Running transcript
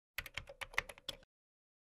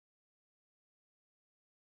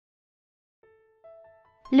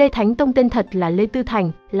Lê Thánh Tông tên thật là Lê Tư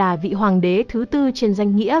Thành, là vị hoàng đế thứ tư trên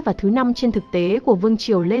danh nghĩa và thứ 5 trên thực tế của vương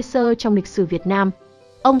triều Lê Sơ trong lịch sử Việt Nam.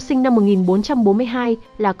 Ông sinh năm 1442,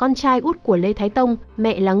 là con trai út của Lê Thái Tông,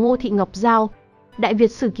 mẹ là Ngô Thị Ngọc Giao. Đại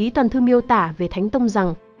Việt Sử Ký Toàn Thư miêu tả về Thánh Tông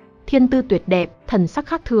rằng: thiên tư tuyệt đẹp, thần sắc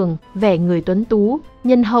khác thường, vẻ người tuấn tú,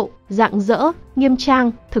 nhân hậu, rạng rỡ, nghiêm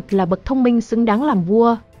trang, thực là bậc thông minh xứng đáng làm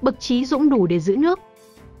vua, bậc trí dũng đủ để giữ nước.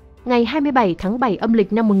 Ngày 27 tháng 7 âm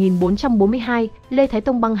lịch năm 1442, Lê Thái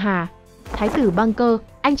Tông băng hà. Thái tử Bang Cơ,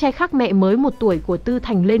 anh trai khác mẹ mới 1 tuổi của Tư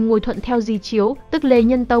Thành lên ngôi thuận theo di chiếu, tức Lê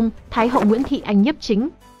Nhân Tông, Thái hậu Nguyễn Thị Anh nhiếp chính.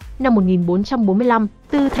 Năm 1445,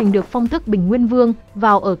 Tư Thành được phong tước Bình Nguyên Vương,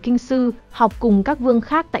 vào ở Kinh Sư, học cùng các vương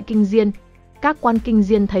khác tại Kinh Diên. Các quan Kinh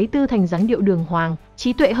Diên thấy Tư Thành dáng điệu đường hoàng,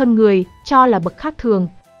 trí tuệ hơn người, cho là bậc khác thường.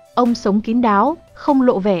 Ông sống kín đáo, không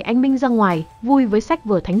lộ vẻ anh minh ra ngoài, vui với sách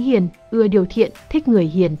vở thánh hiền, ưa điều thiện, thích người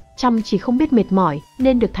hiền, chăm chỉ không biết mệt mỏi,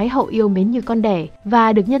 nên được Thái hậu yêu mến như con đẻ,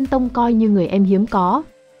 và được Nhân Tông coi như người em hiếm có.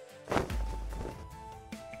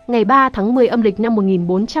 Ngày 3 tháng 10 âm lịch năm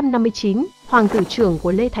 1459, hoàng tử trưởng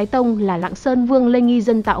của Lê Thái Tông là Lạng Sơn Vương Lê Nghi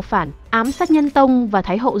Dân tạo phản, ám sát Nhân Tông và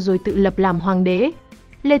Thái hậu rồi tự lập làm hoàng đế.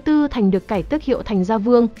 Lê Tư Thành được cải tước hiệu thành gia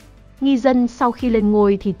vương. Nghi Dân sau khi lên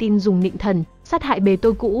ngôi thì tin dùng nịnh thần, sát hại bề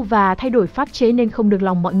tôi cũ và thay đổi pháp chế nên không được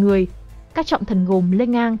lòng mọi người. Các trọng thần gồm Lê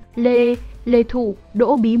Ngang, Lê Thụ,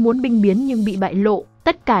 Đỗ Bí muốn binh biến nhưng bị bại lộ,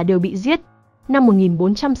 tất cả đều bị giết. Năm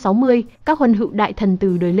 1460, các huân hữu đại thần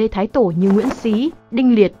từ đời Lê Thái Tổ như Nguyễn Xí,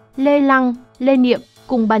 Đinh Liệt, Lê Lăng, Lê Niệm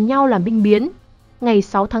cùng bàn nhau làm binh biến. Ngày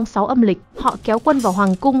 6 tháng 6 âm lịch, họ kéo quân vào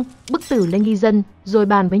Hoàng cung, bức tử Lê Nghi Dân, rồi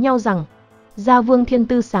bàn với nhau rằng: gia vương thiên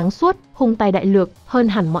tư sáng suốt, hùng tài đại lược, hơn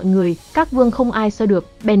hẳn mọi người, các vương không ai so được,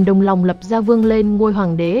 bèn đồng lòng lập gia vương lên ngôi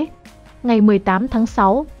hoàng đế. Ngày 18 tháng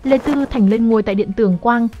 6, Lê Tư Thành lên ngôi tại Điện Tường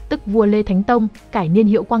Quang, tức vua Lê Thánh Tông, cải niên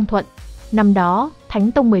hiệu Quang Thuận. Năm đó,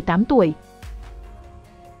 Thánh Tông 18 tuổi.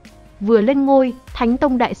 Vừa lên ngôi, Thánh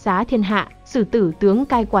Tông đại xá thiên hạ, xử tử tướng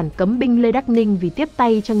cai quản cấm binh Lê Đắc Ninh vì tiếp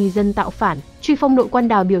tay cho Nghi Dân tạo phản, truy phong nội quan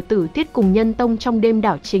Đào Biểu Tử Tiết cùng Nhân Tông trong đêm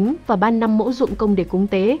đảo chính và ban 5 mẫu ruộng công để cúng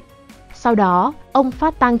tế. Sau đó, ông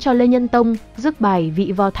phát tang cho Lê Nhân Tông, rước bài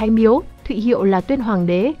vị vào Thái Miếu, thụy hiệu là Tuyên Hoàng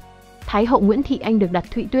đế. Thái hậu Nguyễn Thị Anh được đặt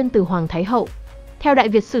thụy tuyên từ Hoàng Thái hậu. Theo Đại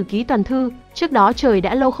Việt Sử Ký Toàn Thư, trước đó trời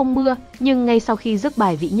đã lâu không mưa, nhưng ngay sau khi rước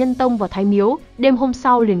bài vị Nhân Tông vào Thái Miếu, đêm hôm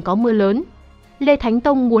sau liền có mưa lớn. Lê Thánh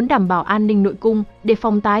Tông muốn đảm bảo an ninh nội cung, để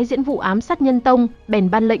phòng tái diễn vụ ám sát Nhân Tông,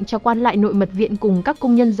 bèn ban lệnh cho quan lại nội mật viện cùng các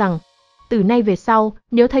cung nhân rằng: từ nay về sau,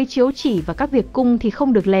 nếu thấy chiếu chỉ và các việc cung thì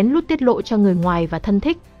không được lén lút tiết lộ cho người ngoài và thân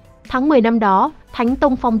thích. Tháng 10 năm đó, Thánh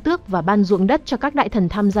Tông phong tước và ban ruộng đất cho các đại thần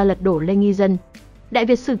tham gia lật đổ Lê Nghi Dân. Đại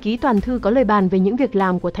Việt Sử Ký Toàn Thư có lời bàn về những việc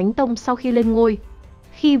làm của Thánh Tông sau khi lên ngôi.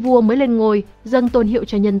 Khi vua mới lên ngôi, dâng tôn hiệu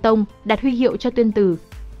cho Nhân Tông, đặt huy hiệu cho Tuyên Tử.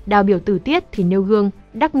 Đào Biểu Tử Tiết thì nêu gương,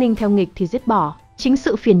 Đắc Ninh theo nghịch thì giết bỏ, chính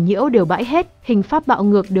sự phiền nhiễu đều bãi hết, hình pháp bạo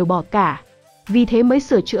ngược đều bỏ cả. Vì thế mới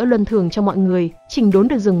sửa chữa luân thường cho mọi người, chỉnh đốn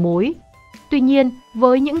được rường mối. Tuy nhiên,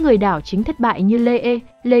 với những người đảo chính thất bại như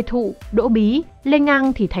Lê Thụ, Đỗ Bí, Lê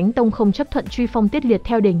Ngang thì Thánh Tông không chấp thuận truy phong Tiết Liệt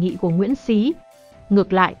theo đề nghị của Nguyễn Xí.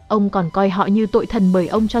 Ngược lại, ông còn coi họ như tội thần bởi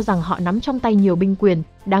ông cho rằng họ nắm trong tay nhiều binh quyền,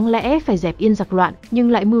 đáng lẽ phải dẹp yên giặc loạn,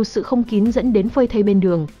 nhưng lại mưu sự không kín dẫn đến phơi thây bên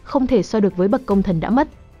đường, không thể so được với bậc công thần đã mất.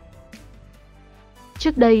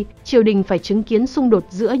 Trước đây, triều đình phải chứng kiến xung đột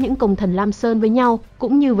giữa những công thần Lam Sơn với nhau,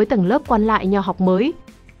 cũng như với tầng lớp quan lại nho học mới.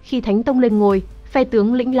 Khi Thánh Tông lên ngôi, phe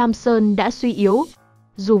tướng lĩnh Lam Sơn đã suy yếu.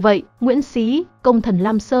 Dù vậy, Nguyễn Xí, công thần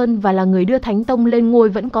Lam Sơn và là người đưa Thánh Tông lên ngôi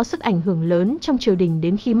vẫn có sức ảnh hưởng lớn trong triều đình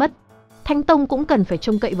đến khi mất. Thánh Tông cũng cần phải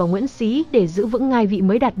trông cậy vào Nguyễn Xí để giữ vững ngai vị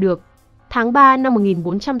mới đạt được. Tháng 3 năm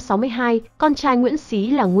 1462, con trai Nguyễn Xí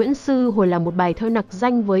là Nguyễn Sư hồi là một bài thơ nặc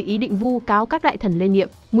danh với ý định vu cáo các đại thần Lê Niệm,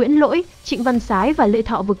 Nguyễn Lỗi, Trịnh Văn Sái và Lê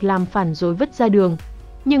Thọ Vực làm phản rồi vứt ra đường.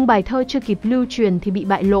 Nhưng bài thơ chưa kịp lưu truyền thì bị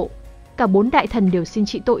bại lộ. Cả 4 đại thần đều xin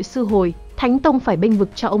trị tội sư hồi, Thánh Tông phải bênh vực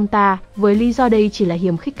cho ông ta, với lý do đây chỉ là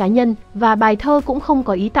hiềm khích cá nhân, và bài thơ cũng không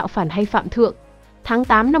có ý tạo phản hay phạm thượng. Tháng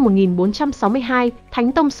 8 năm 1462,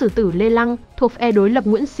 Thánh Tông xử tử Lê Lăng, thuộc phe đối lập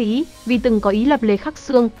Nguyễn Xí, vì từng có ý lập Lê Khắc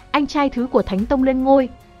Xương, anh trai thứ của Thánh Tông lên ngôi.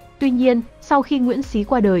 Tuy nhiên, sau khi Nguyễn Xí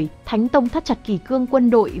qua đời, Thánh Tông thắt chặt kỷ cương quân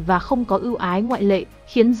đội và không có ưu ái ngoại lệ,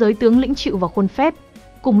 khiến giới tướng lĩnh chịu vào khuôn phép.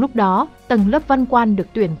 Cùng lúc đó, tầng lớp văn quan được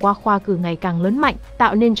tuyển qua khoa cử ngày càng lớn mạnh,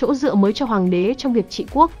 tạo nên chỗ dựa mới cho hoàng đế trong việc trị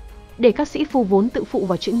quốc. Để các sĩ phu vốn tự phụ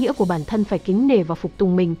vào chữ nghĩa của bản thân phải kính nể và phục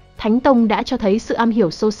tùng mình, Thánh Tông đã cho thấy sự am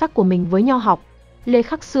hiểu sâu sắc của mình với nho học. Lê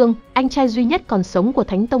Khắc Xương, anh trai duy nhất còn sống của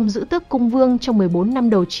Thánh Tông giữ tước cung vương trong 14 năm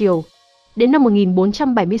đầu triều. Đến năm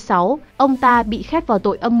 1476, ông ta bị khép vào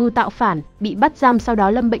tội âm mưu tạo phản, bị bắt giam sau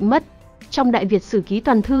đó lâm bệnh mất. Trong Đại Việt Sử Ký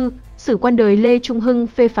Toàn Thư, sử quan đời Lê Trung Hưng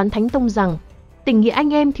phê phán Thánh Tông rằng: tình nghĩa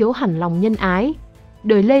anh em thiếu hẳn lòng nhân ái.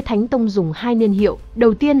 đời Lê Thánh Tông dùng hai niên hiệu,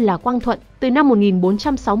 đầu tiên là Quang Thuận, từ năm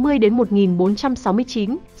 1460 đến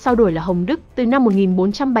 1469, sau đổi là Hồng Đức, từ năm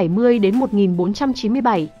 1470 đến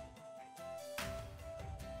 1497.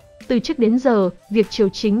 Từ trước đến giờ, việc triều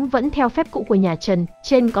chính vẫn theo phép cũ của nhà Trần,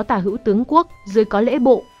 trên có tả hữu tướng quốc, dưới có lễ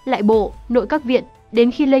bộ, lại bộ, nội các viện.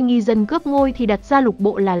 Đến khi Lê Nghi Dân cướp ngôi thì đặt ra lục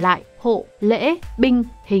bộ là lại, hộ, lễ, binh,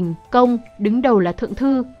 hình, công, đứng đầu là thượng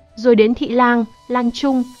thư, rồi đến thị lang, lang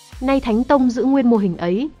trung. Nay Thánh Tông giữ nguyên mô hình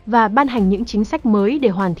ấy và ban hành những chính sách mới để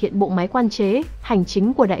hoàn thiện bộ máy quan chế, hành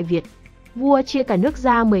chính của Đại Việt. Vua chia cả nước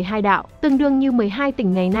ra 12 đạo, tương đương như 12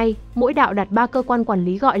 tỉnh ngày nay, mỗi đạo đặt 3 cơ quan quản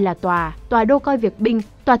lý gọi là tòa đô coi việc binh,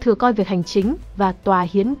 tòa thừa coi việc hành chính và tòa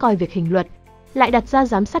hiến coi việc hình luật. Lại đặt ra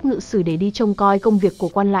giám sát ngự sử để đi trông coi công việc của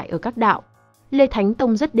quan lại ở các đạo. Lê Thánh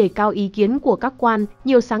Tông rất đề cao ý kiến của các quan,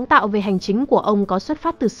 nhiều sáng tạo về hành chính của ông có xuất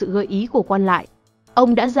phát từ sự gợi ý của quan lại.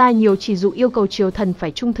 Ông đã ra nhiều chỉ dụ yêu cầu triều thần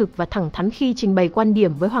phải trung thực và thẳng thắn khi trình bày quan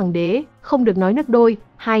điểm với hoàng đế, không được nói nước đôi,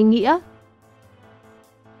 hai nghĩa.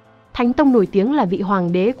 Thánh Tông nổi tiếng là vị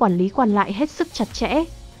hoàng đế quản lý quan lại hết sức chặt chẽ.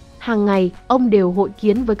 Hàng ngày, ông đều hội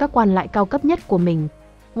kiến với các quan lại cao cấp nhất của mình.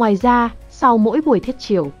 Ngoài ra, sau mỗi buổi thiết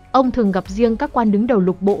triều, ông thường gặp riêng các quan đứng đầu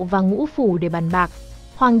lục bộ và ngũ phủ để bàn bạc.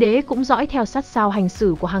 Hoàng đế cũng dõi theo sát sao hành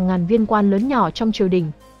xử của hàng ngàn viên quan lớn nhỏ trong triều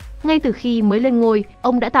đình. Ngay từ khi mới lên ngôi,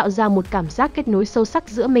 ông đã tạo ra một cảm giác kết nối sâu sắc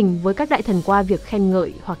giữa mình với các đại thần qua việc khen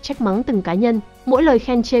ngợi hoặc trách mắng từng cá nhân. Mỗi lời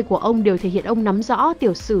khen chê của ông đều thể hiện ông nắm rõ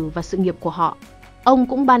tiểu sử và sự nghiệp của họ. Ông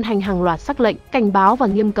cũng ban hành hàng loạt sắc lệnh, cảnh báo và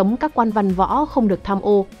nghiêm cấm các quan văn võ không được tham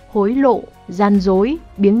ô, hối lộ, gian dối,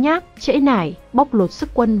 biếng nhác, trễ nải, bóc lột sức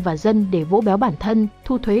quân và dân để vỗ béo bản thân,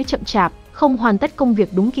 thu thuế chậm chạp, không hoàn tất công việc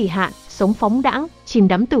đúng kỳ hạn, sống phóng đãng, chìm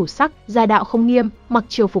đắm tửu sắc, gia đạo không nghiêm, mặc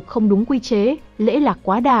triều phục không đúng quy chế, lễ lạc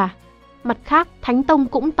quá đà. Mặt khác, Thánh Tông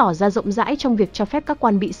cũng tỏ ra rộng rãi trong việc cho phép các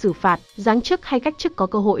quan bị xử phạt, giáng chức hay cách chức có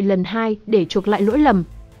cơ hội lần hai để chuộc lại lỗi lầm.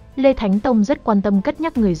 Lê Thánh Tông rất quan tâm cất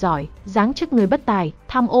nhắc người giỏi, giáng chức người bất tài,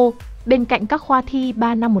 tham ô. Bên cạnh các khoa thi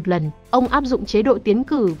 3 năm một lần, ông áp dụng chế độ tiến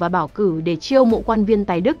cử và bảo cử để chiêu mộ quan viên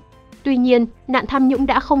tài đức. Tuy nhiên, nạn tham nhũng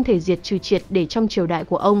đã không thể diệt trừ triệt để trong triều đại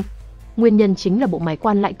của ông. Nguyên nhân chính là bộ máy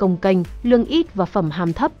quan lại cồng kềnh, lương ít và phẩm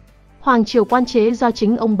hàm thấp. Hoàng triều quan chế do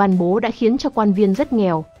chính ông ban bố đã khiến cho quan viên rất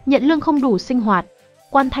nghèo, nhận lương không đủ sinh hoạt.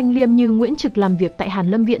 Quan thanh liêm như Nguyễn Trực làm việc tại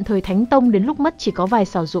Hàn Lâm Viện thời Thánh Tông đến lúc mất chỉ có vài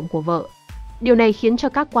xào ruộng của vợ. Điều này khiến cho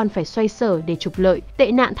các quan phải xoay sở để trục lợi,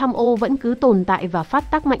 tệ nạn tham ô vẫn cứ tồn tại và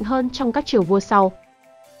phát tác mạnh hơn trong các triều vua sau.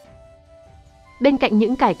 Bên cạnh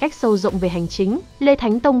những cải cách sâu rộng về hành chính, Lê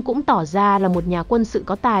Thánh Tông cũng tỏ ra là một nhà quân sự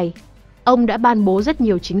có tài. Ông đã ban bố rất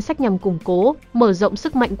nhiều chính sách nhằm củng cố, mở rộng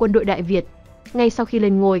sức mạnh quân đội Đại Việt. Ngay sau khi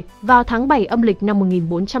lên ngôi, vào tháng 7 âm lịch năm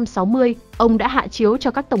 1460, ông đã hạ chiếu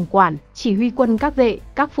cho các tổng quản, chỉ huy quân các vệ,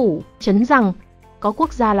 các phủ, trấn rằng có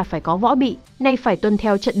quốc gia là phải có võ bị, nay phải tuân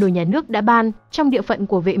theo trận đồ nhà nước đã ban, trong địa phận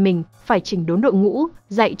của vệ mình, phải chỉnh đốn đội ngũ,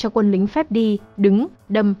 dạy cho quân lính phép đi, đứng,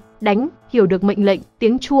 đâm, đánh, hiểu được mệnh lệnh,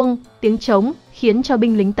 tiếng chuông, tiếng trống, khiến cho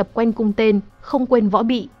binh lính tập quen cung tên, không quên võ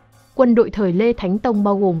bị. Quân đội thời Lê Thánh Tông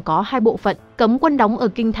bao gồm có hai bộ phận, cấm quân đóng ở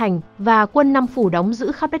Kinh Thành và quân năm phủ đóng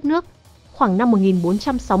giữ khắp đất nước. Khoảng năm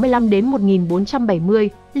 1465 đến 1470,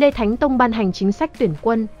 Lê Thánh Tông ban hành chính sách tuyển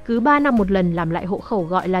quân, cứ 3 năm một lần làm lại hộ khẩu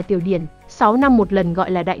gọi là tiểu điển, 6 năm một lần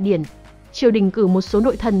gọi là đại điển. Triều đình cử một số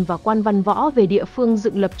nội thần và quan văn võ về địa phương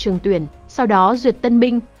dựng lập trường tuyển, sau đó duyệt tân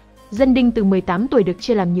binh. Dân đinh từ 18 tuổi được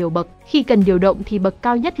chia làm nhiều bậc, khi cần điều động thì bậc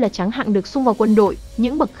cao nhất là tráng hạng được xung vào quân đội,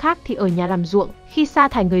 những bậc khác thì ở nhà làm ruộng, khi sa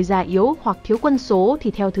thải người già yếu hoặc thiếu quân số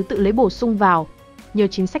thì theo thứ tự lấy bổ sung vào. Nhờ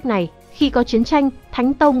chính sách này, khi có chiến tranh,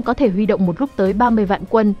 Thánh Tông có thể huy động một lúc tới 30 vạn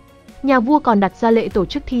quân. Nhà vua còn đặt ra lệ tổ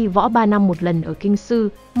chức thi võ 3 năm một lần ở Kinh Sư,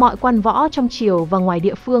 mọi quan võ trong triều và ngoài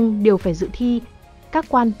địa phương đều phải dự thi. Các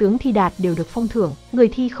quan tướng thi đạt đều được phong thưởng, người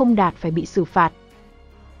thi không đạt phải bị xử phạt.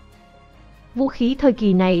 Vũ khí thời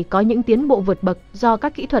kỳ này có những tiến bộ vượt bậc do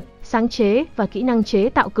các kỹ thuật, sáng chế và kỹ năng chế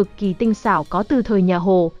tạo cực kỳ tinh xảo có từ thời nhà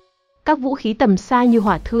Hồ. Các vũ khí tầm xa như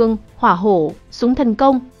hỏa thương, hỏa hổ, súng thần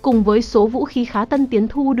công cùng với số vũ khí khá tân tiến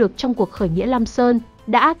thu được trong cuộc khởi nghĩa Lam Sơn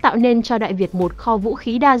đã tạo nên cho Đại Việt một kho vũ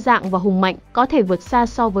khí đa dạng và hùng mạnh, có thể vượt xa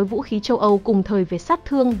so với vũ khí châu Âu cùng thời về sát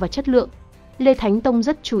thương và chất lượng. Lê Thánh Tông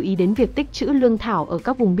rất chú ý đến việc tích trữ lương thảo ở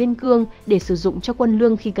các vùng biên cương để sử dụng cho quân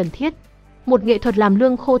lương khi cần thiết. Một nghệ thuật làm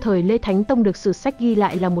lương khô thời Lê Thánh Tông được sử sách ghi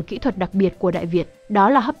lại là một kỹ thuật đặc biệt của Đại Việt, đó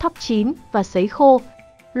là hấp thóc chín và sấy khô.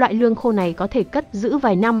 Loại lương khô này có thể cất giữ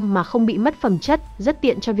vài năm mà không bị mất phẩm chất, rất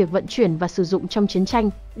tiện cho việc vận chuyển và sử dụng trong chiến tranh,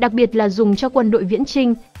 đặc biệt là dùng cho quân đội viễn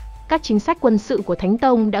chinh. Các chính sách quân sự của Thánh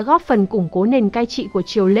Tông đã góp phần củng cố nền cai trị của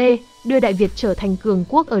triều Lê, đưa Đại Việt trở thành cường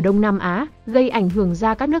quốc ở Đông Nam Á, gây ảnh hưởng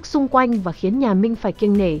ra các nước xung quanh và khiến nhà Minh phải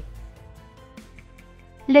kiêng nể.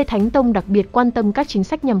 Lê Thánh Tông đặc biệt quan tâm các chính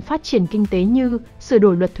sách nhằm phát triển kinh tế như sửa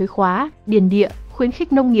đổi luật thuế khóa, điền địa, khuyến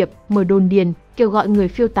khích nông nghiệp, mở đồn điền, kêu gọi người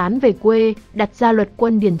phiêu tán về quê, đặt ra luật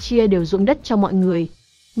quân điền chia đều ruộng đất cho mọi người.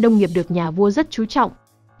 Nông nghiệp được nhà vua rất chú trọng.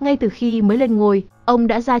 Ngay từ khi mới lên ngôi, ông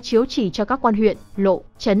đã ra chiếu chỉ cho các quan huyện, lộ,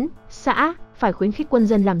 trấn, xã phải khuyến khích quân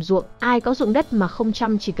dân làm ruộng, ai có ruộng đất mà không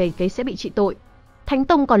chăm chỉ cày cấy sẽ bị trị tội. Thánh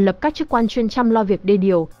Tông còn lập các chức quan chuyên chăm lo việc đê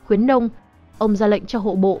điều, khuyến nông. Ông ra lệnh cho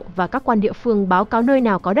hộ bộ và các quan địa phương báo cáo nơi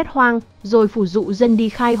nào có đất hoang, rồi phủ dụ dân đi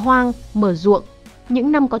khai hoang, mở ruộng.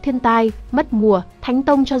 Những năm có thiên tai, mất mùa, Thánh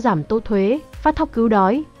Tông cho giảm tô thuế, phát thóc cứu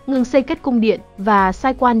đói, ngừng xây kết cung điện và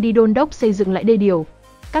sai quan đi đôn đốc xây dựng lại đê điều.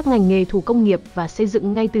 Các ngành nghề thủ công nghiệp và xây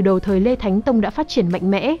dựng ngay từ đầu thời Lê Thánh Tông đã phát triển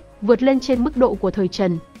mạnh mẽ, vượt lên trên mức độ của thời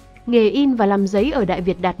Trần. Nghề in và làm giấy ở Đại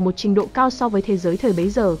Việt đạt một trình độ cao so với thế giới thời bấy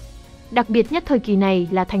giờ. Đặc biệt nhất thời kỳ này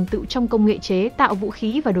là thành tựu trong công nghệ chế tạo vũ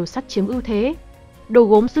khí và đồ sắt chiếm ưu thế. Đồ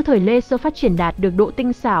gốm xứ thời Lê Sơ phát triển đạt được độ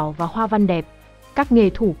tinh xảo và hoa văn đẹp. Các nghề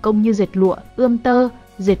thủ công như dệt lụa, ươm tơ,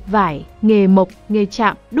 dệt vải, nghề mộc, nghề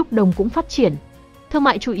chạm, đúc đồng cũng phát triển. Thương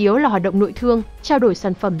mại chủ yếu là hoạt động nội thương, trao đổi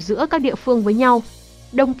sản phẩm giữa các địa phương với nhau.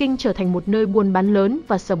 Đông Kinh trở thành một nơi buôn bán lớn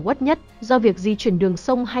và sầm uất nhất do việc di chuyển đường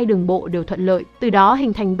sông hay đường bộ đều thuận lợi, từ đó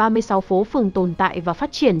hình thành 36 phố phường tồn tại và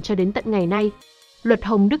phát triển cho đến tận ngày nay. Luật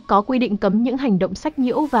Hồng Đức có quy định cấm những hành động sách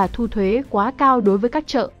nhiễu và thu thuế quá cao đối với các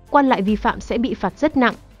chợ, quan lại vi phạm sẽ bị phạt rất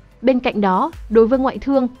nặng. Bên cạnh đó, đối với ngoại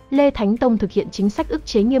thương, Lê Thánh Tông thực hiện chính sách ức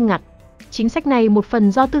chế nghiêm ngặt. Chính sách này một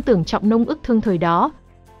phần do tư tưởng trọng nông ức thương thời đó.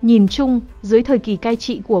 Nhìn chung, dưới thời kỳ cai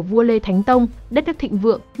trị của vua Lê Thánh Tông, đất nước thịnh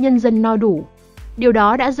vượng, nhân dân no đủ. Điều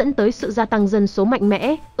đó đã dẫn tới sự gia tăng dân số mạnh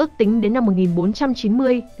mẽ, ước tính đến năm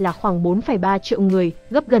 1490 là khoảng 4,3 triệu người,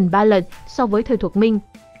 gấp gần 3 lần so với thời thuộc Minh.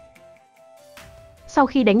 Sau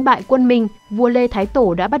khi đánh bại quân Minh, vua Lê Thái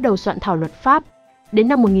Tổ đã bắt đầu soạn thảo luật pháp. Đến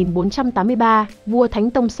năm 1483, vua Thánh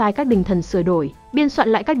Tông sai các đình thần sửa đổi, biên soạn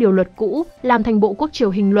lại các điều luật cũ, làm thành bộ quốc triều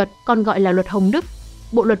hình luật, còn gọi là luật Hồng Đức.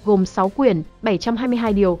 Bộ luật gồm 6 quyển,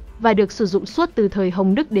 722 điều và được sử dụng suốt từ thời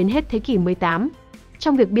Hồng Đức đến hết thế kỷ 18.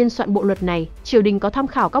 Trong việc biên soạn bộ luật này, triều đình có tham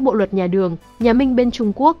khảo các bộ luật nhà Đường, nhà Minh bên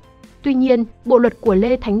Trung Quốc. Tuy nhiên, bộ luật của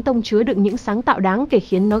Lê Thánh Tông chứa đựng những sáng tạo đáng kể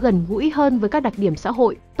khiến nó gần gũi hơn với các đặc điểm xã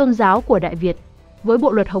hội, tôn giáo của Đại Việt. Với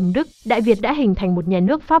bộ luật Hồng Đức, Đại Việt đã hình thành một nhà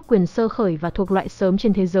nước pháp quyền sơ khởi và thuộc loại sớm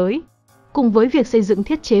trên thế giới. Cùng với việc xây dựng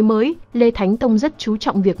thiết chế mới, Lê Thánh Tông rất chú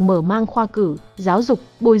trọng việc mở mang khoa cử, giáo dục,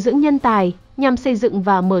 bồi dưỡng nhân tài, nhằm xây dựng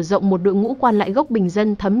và mở rộng một đội ngũ quan lại gốc bình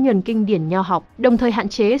dân thấm nhuần kinh điển nho học, đồng thời hạn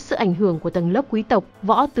chế sự ảnh hưởng của tầng lớp quý tộc,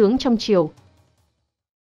 võ tướng trong triều.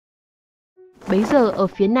 Bấy giờ ở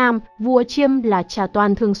phía Nam, vua Chiêm là Trà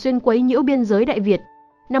Toàn thường xuyên quấy nhiễu biên giới Đại Việt.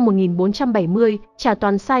 Năm 1470, Trà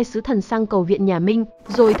Toàn sai sứ thần sang cầu viện nhà Minh,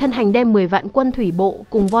 rồi thân hành đem 10 vạn quân thủy bộ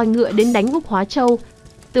cùng voi ngựa đến đánh úp Hóa Châu.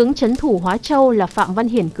 Tướng trấn thủ Hóa Châu là Phạm Văn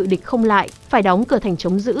Hiển cự địch không lại, phải đóng cửa thành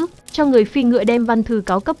chống giữ, cho người phi ngựa đem văn thư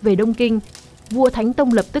cáo cấp về Đông Kinh. Vua Thánh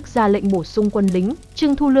Tông lập tức ra lệnh bổ sung quân lính,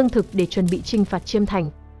 trưng thu lương thực để chuẩn bị chinh phạt Chiêm Thành.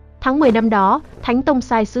 Tháng 10 năm đó, Thánh Tông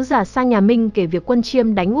sai sứ giả sang nhà Minh kể việc quân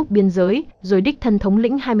Chiêm đánh úp biên giới, rồi đích thân thống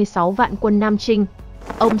lĩnh 26 vạn quân Nam Chinh.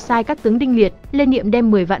 Ông sai các tướng Đinh Liệt, Lê Niệm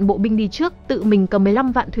đem 10 vạn bộ binh đi trước, tự mình cầm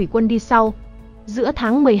 15 vạn thủy quân đi sau. Giữa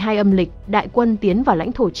tháng 12 âm lịch, đại quân tiến vào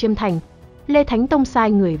lãnh thổ Chiêm Thành. Lê Thánh Tông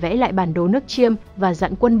sai người vẽ lại bản đồ nước Chiêm và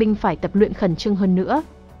dặn quân binh phải tập luyện khẩn trương hơn nữa.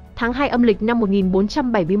 Tháng 2 âm lịch năm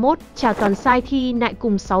 1471, Trà Toàn sai Thi Nại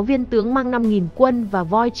cùng 6 viên tướng mang 5.000 quân và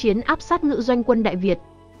voi chiến áp sát ngự doanh quân Đại Việt.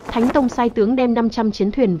 Thánh Tông sai tướng đem 500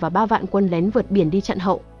 chiến thuyền và 3 vạn quân lén vượt biển đi chặn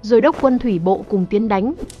hậu, rồi đốc quân thủy bộ cùng tiến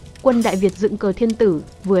đánh. Quân Đại Việt dựng cờ thiên tử,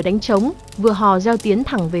 vừa đánh trống, vừa hò reo tiến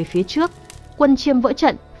thẳng về phía trước. Quân Chiêm vỡ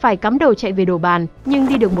trận, phải cắm đầu chạy về Đồ Bàn, nhưng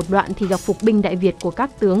đi được một đoạn thì gặp phục binh Đại Việt của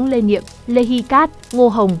các tướng Lê Niệm, Lê Hy Cát, Ngô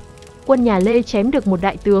Hồng. Quân nhà Lê chém được một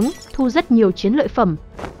đại tướng, thu rất nhiều chiến lợi phẩm.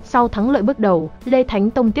 Sau thắng lợi bước đầu, Lê Thánh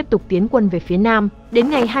Tông tiếp tục tiến quân về phía Nam, đến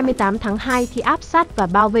ngày 28 tháng 2 thì áp sát và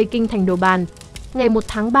bao vây kinh thành Đồ Bàn. Ngày 1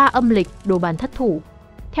 tháng 3 âm lịch, Đồ Bàn thất thủ.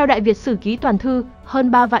 Theo Đại Việt Sử Ký Toàn Thư,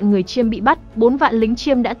 hơn 3 vạn người Chiêm bị bắt, 4 vạn lính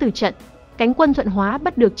Chiêm đã tử trận. Cánh quân Thuận Hóa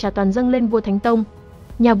bắt được Trà Toàn dâng lên vua Thánh Tông.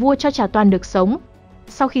 Nhà vua cho Trà Toàn được sống.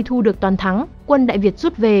 Sau khi thu được toàn thắng, quân Đại Việt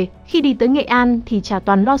rút về, khi đi tới Nghệ An thì Trà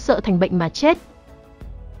Toàn lo sợ thành bệnh mà chết.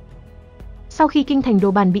 Sau khi kinh thành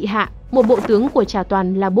Đồ Bàn bị hạ, một bộ tướng của Trà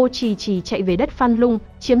Toàn là Bô Trì Trì chạy về đất Phan Lung,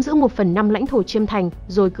 chiếm giữ 1/5 lãnh thổ Chiêm Thành,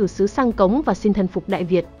 rồi cử sứ sang cống và xin thần phục Đại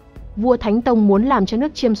Việt. Vua Thánh Tông muốn làm cho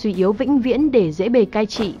nước Chiêm suy yếu vĩnh viễn để dễ bề cai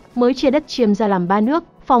trị, mới chia đất Chiêm ra làm 3 nước,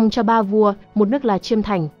 phong cho 3 vua, một nước là Chiêm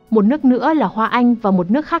Thành, một nước nữa là Hoa Anh và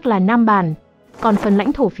một nước khác là Nam Bàn. Còn phần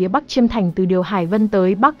lãnh thổ phía Bắc Chiêm Thành từ Điều Hải Vân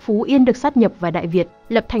tới Bắc Phú Yên được sát nhập vào Đại Việt,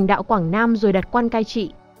 lập thành đạo Quảng Nam rồi đặt quan cai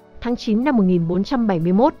trị. Tháng 9 năm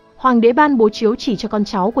 1471, Hoàng đế ban bố chiếu chỉ cho con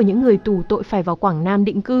cháu của những người tù tội phải vào Quảng Nam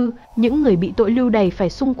định cư, những người bị tội lưu đày phải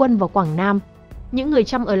xung quân vào Quảng Nam. Những người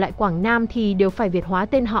Chăm ở lại Quảng Nam thì đều phải Việt hóa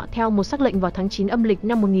tên họ theo một sắc lệnh vào tháng 9 âm lịch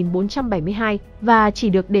năm 1472 và chỉ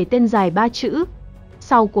được để tên dài 3 chữ.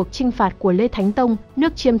 Sau cuộc chinh phạt của Lê Thánh Tông,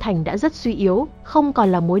 nước Chiêm Thành đã rất suy yếu, không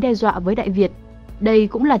còn là mối đe dọa với Đại Việt. Đây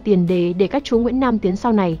cũng là tiền đề để các chúa Nguyễn Nam tiến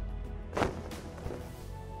sau này.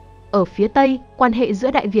 Ở phía Tây, quan hệ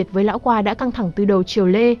giữa Đại Việt với Lão Qua đã căng thẳng từ đầu triều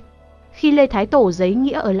Lê. Khi Lê Thái Tổ giấy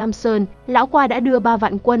nghĩa ở Lam Sơn, Lão Qua đã đưa 3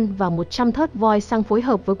 vạn quân và 100 thớt voi sang phối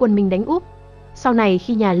hợp với quân Minh đánh úp. Sau này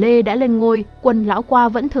khi nhà Lê đã lên ngôi, quân Lão Qua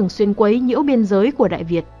vẫn thường xuyên quấy nhiễu biên giới của Đại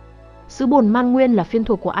Việt. Xứ Bồn Man nguyên là phiên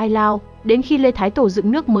thuộc của Ai Lao, đến khi Lê Thái Tổ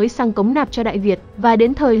dựng nước mới sang cống nạp cho Đại Việt, và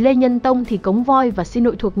đến thời Lê Nhân Tông thì cống voi và Xin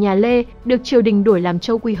Nội thuộc nhà Lê được triều đình đổi làm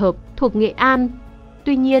Châu Quy Hợp, thuộc Nghệ An.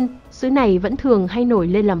 Tuy nhiên, xứ này vẫn thường hay nổi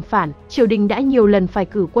lên làm phản, triều đình đã nhiều lần phải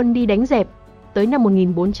cử quân đi đánh dẹp. Tới năm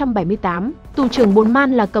 1478, tù trưởng Bồn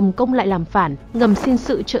Man là Cầm Công lại làm phản, ngầm xin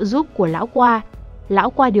sự trợ giúp của Lão Qua. Lão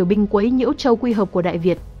Qua điều binh quấy nhiễu Châu Quy Hợp của Đại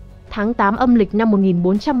Việt. Tháng 8 âm lịch năm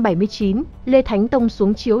 1479, Lê Thánh Tông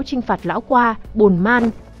xuống chiếu chinh phạt Lão Qua, Bồn Man.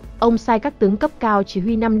 Ông sai các tướng cấp cao chỉ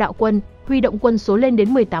huy 5 đạo quân, huy động quân số lên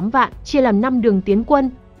đến 18 vạn, chia làm 5 đường tiến quân.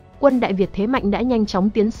 Quân Đại Việt thế mạnh đã nhanh chóng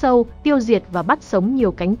tiến sâu, tiêu diệt và bắt sống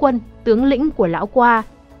nhiều cánh quân, tướng lĩnh của Lão Qua.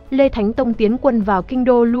 Lê Thánh Tông tiến quân vào kinh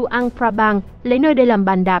đô Luang Prabang, lấy nơi đây làm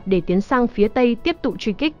bàn đạp để tiến sang phía Tây tiếp tục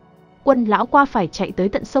truy kích. Quân Lão Qua phải chạy tới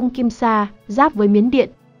tận sông Kim Sa, giáp với Miến Điện.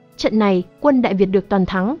 Trận này, quân Đại Việt được toàn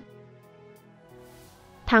thắng.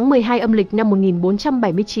 Tháng 12 âm lịch năm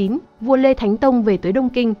 1479, vua Lê Thánh Tông về tới Đông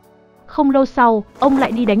Kinh. Không lâu sau, ông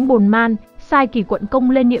lại đi đánh Bồn Man, sai Kỳ Quận Công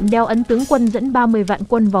lên Niệm đeo ấn tướng quân dẫn 30 vạn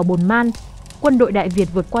quân vào Bồn Man. Quân đội Đại Việt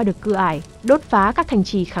vượt qua được cửa ải, đốt phá các thành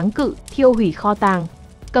trì kháng cự, thiêu hủy kho tàng.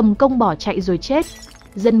 Cầm Công bỏ chạy rồi chết.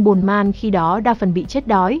 Dân Bồn Man khi đó đa phần bị chết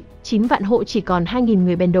đói, 9 vạn hộ chỉ còn 2.000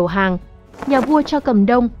 người bèn đầu hàng. Nhà vua cho Cầm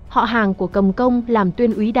Đông, họ hàng của Cầm Công làm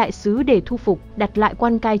tuyên úy đại sứ để thu phục, đặt lại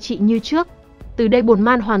quan cai trị như trước. Từ đây Bồn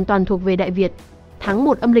Man hoàn toàn thuộc về Đại Việt. Tháng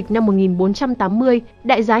 1 âm lịch năm 1480,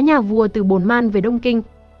 đại giá nhà vua từ Bồn Man về Đông Kinh.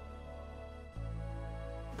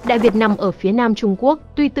 Đại Việt nằm ở phía nam Trung Quốc,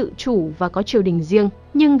 tuy tự chủ và có triều đình riêng,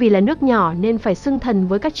 nhưng vì là nước nhỏ nên phải xưng thần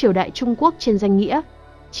với các triều đại Trung Quốc trên danh nghĩa.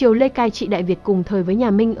 Triều Lê cai trị Đại Việt cùng thời với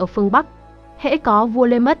nhà Minh ở phương Bắc. Hễ có vua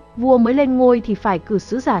Lê mất, vua mới lên ngôi thì phải cử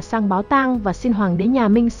sứ giả sang báo tang và xin hoàng đế nhà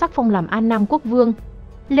Minh sắc phong làm An Nam quốc vương.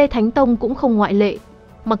 Lê Thánh Tông cũng không ngoại lệ.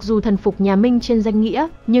 Mặc dù thần phục nhà Minh trên danh nghĩa,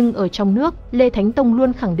 nhưng ở trong nước, Lê Thánh Tông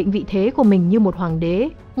luôn khẳng định vị thế của mình như một hoàng đế,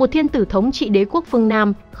 một thiên tử thống trị đế quốc phương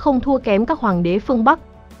Nam, không thua kém các hoàng đế phương Bắc.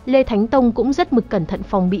 Lê Thánh Tông cũng rất mực cẩn thận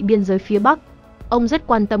phòng bị biên giới phía Bắc. Ông rất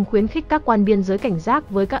quan tâm khuyến khích các quan biên giới cảnh giác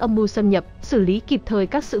với các âm mưu xâm nhập, xử lý kịp thời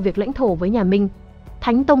các sự việc lãnh thổ với nhà Minh.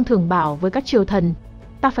 Thánh Tông thường bảo với các triều thần,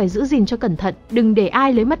 ta phải giữ gìn cho cẩn thận, đừng để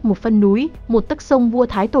ai lấy mất một phân núi, một tấc sông vua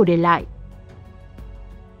Thái Tổ để lại.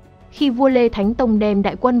 Khi vua Lê Thánh Tông đem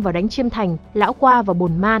đại quân vào đánh Chiêm Thành, Lão Qua và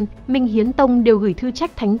Bồn Man, Minh Hiến Tông đều gửi thư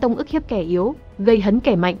trách Thánh Tông ức hiếp kẻ yếu, gây hấn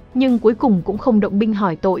kẻ mạnh, nhưng cuối cùng cũng không động binh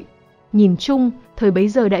hỏi tội. Nhìn chung, thời bấy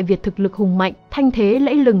giờ Đại Việt thực lực hùng mạnh, thanh thế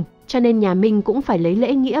lẫy lừng, cho nên nhà Minh cũng phải lấy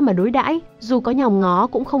lễ nghĩa mà đối đãi, dù có nhòm ngó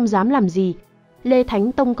cũng không dám làm gì. Lê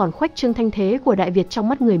Thánh Tông còn khuếch trương thanh thế của Đại Việt trong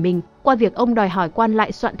mắt người mình, qua việc ông đòi hỏi quan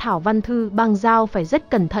lại soạn thảo văn thư bang giao phải rất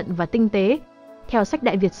cẩn thận và tinh tế. Theo sách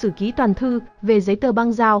Đại Việt Sử Ký Toàn Thư về giấy tờ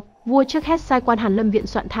bang giao, vua trước hết sai quan Hàn Lâm Viện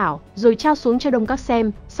soạn thảo, rồi trao xuống cho đông các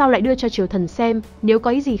xem, sau lại đưa cho triều thần xem, nếu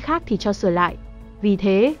có ý gì khác thì cho sửa lại. Vì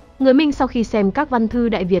thế, người Minh sau khi xem các văn thư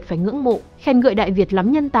Đại Việt phải ngưỡng mộ, khen ngợi Đại Việt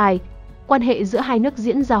lắm nhân tài. Quan hệ giữa hai nước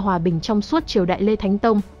diễn ra hòa bình trong suốt triều đại Lê Thánh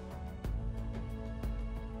Tông.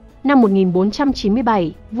 Năm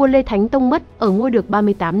 1497, vua Lê Thánh Tông mất, ở ngôi được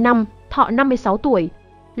 38 năm, thọ 56 tuổi.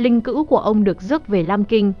 Linh cữu của ông được rước về Lam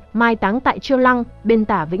Kinh, mai táng tại Chiêu Lăng, bên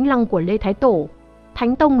tả Vĩnh Lăng của Lê Thái Tổ.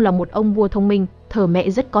 Thánh Tông là một ông vua thông minh, thờ mẹ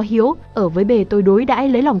rất có hiếu, ở với bề tôi đối đãi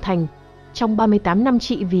lấy lòng thành. Trong 38 năm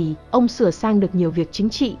trị vì, ông sửa sang được nhiều việc chính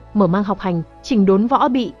trị, mở mang học hành, chỉnh đốn võ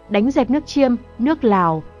bị, đánh dẹp nước Chiêm, nước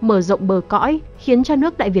Lào, mở rộng bờ cõi, khiến cho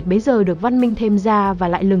nước Đại Việt bấy giờ được văn minh thêm ra và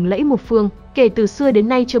lại lừng lẫy một phương, kể từ xưa đến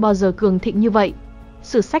nay chưa bao giờ cường thịnh như vậy.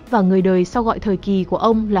 Sử sách và người đời sau gọi thời kỳ của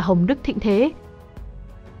ông là Hồng Đức thịnh thế.